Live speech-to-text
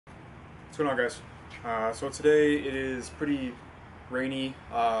What's going on, guys? So today it is pretty rainy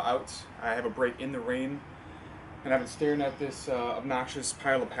out. I have a break in the rain, and I've been staring at this obnoxious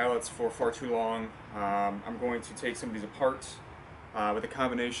pile of pallets for far too long. I'm going to take some of these apart with a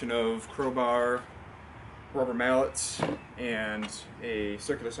combination of crowbar, rubber mallets, and a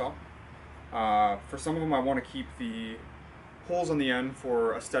circular saw. For some of them I want to keep the holes on the end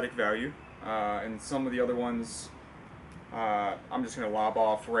for aesthetic value, and some of the other ones I'm just going to lob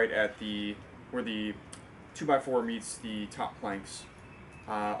off right at where the 2x4 meets the top planks.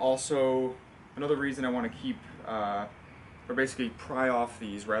 Also, another reason I want to keep, or basically pry off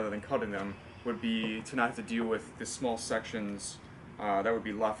these rather than cutting them, would be to not have to deal with the small sections that would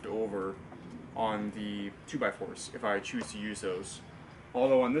be left over on the 2x4s if I choose to use those.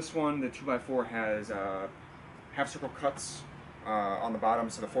 Although on this one, the 2x4 has half circle cuts on the bottom,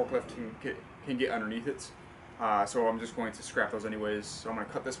 so the forklift can get underneath it. So I'm just going to scrap those anyways. So I'm going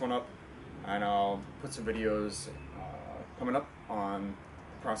to cut this one up, and I'll put some videos coming up on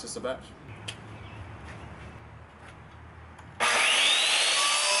the process of that.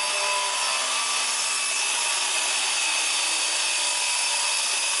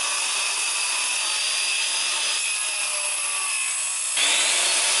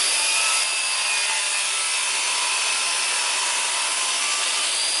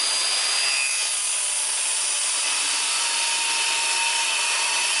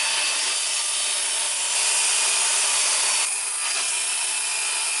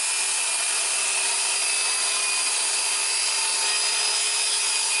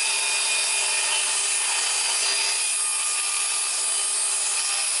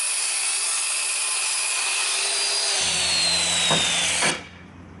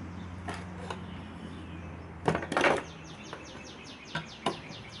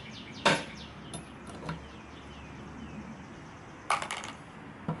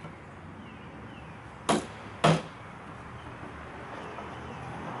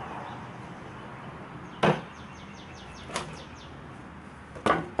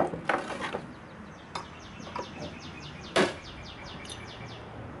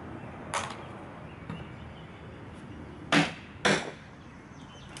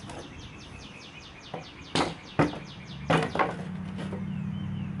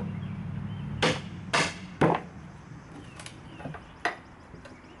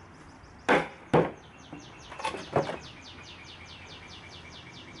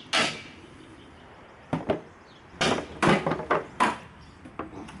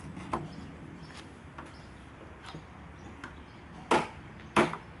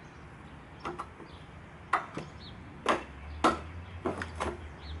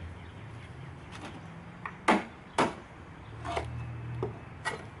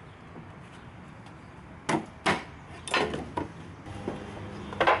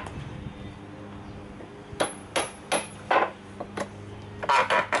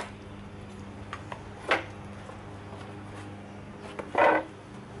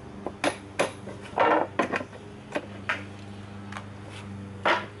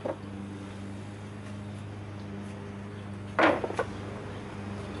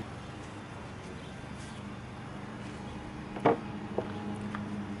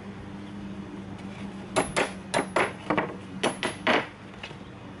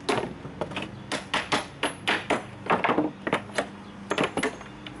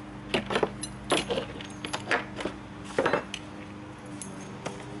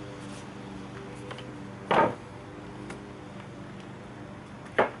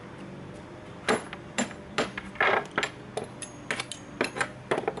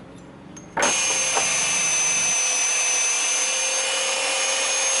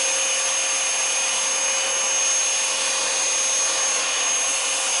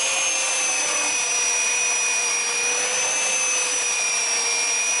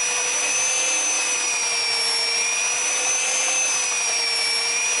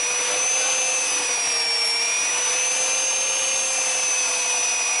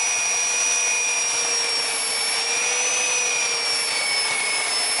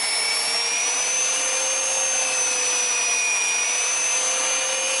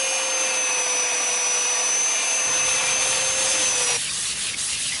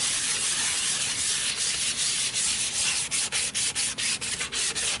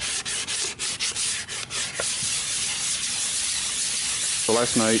 So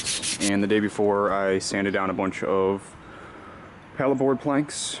last night and the day before, I sanded down a bunch of pallet board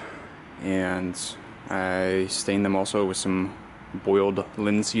planks, and I stained them also with some boiled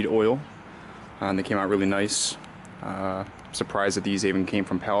linseed oil, and they came out really nice. Surprised that these even came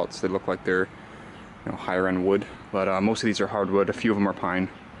from pallets. They look like they're higher end wood, but most of these are hardwood. A few of them are pine.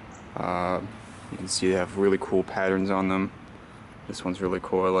 You can see they have really cool patterns on them. This one's really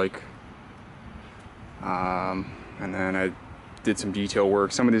cool, I like. And then I did some detail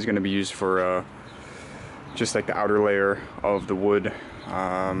work. Some of these are going to be used for just like the outer layer of the wood,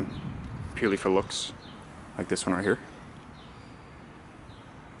 purely for looks, like this one right here.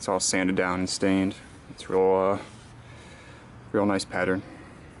 It's all sanded down and stained. It's real nice pattern.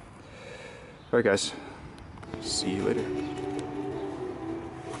 Alright guys, see you later.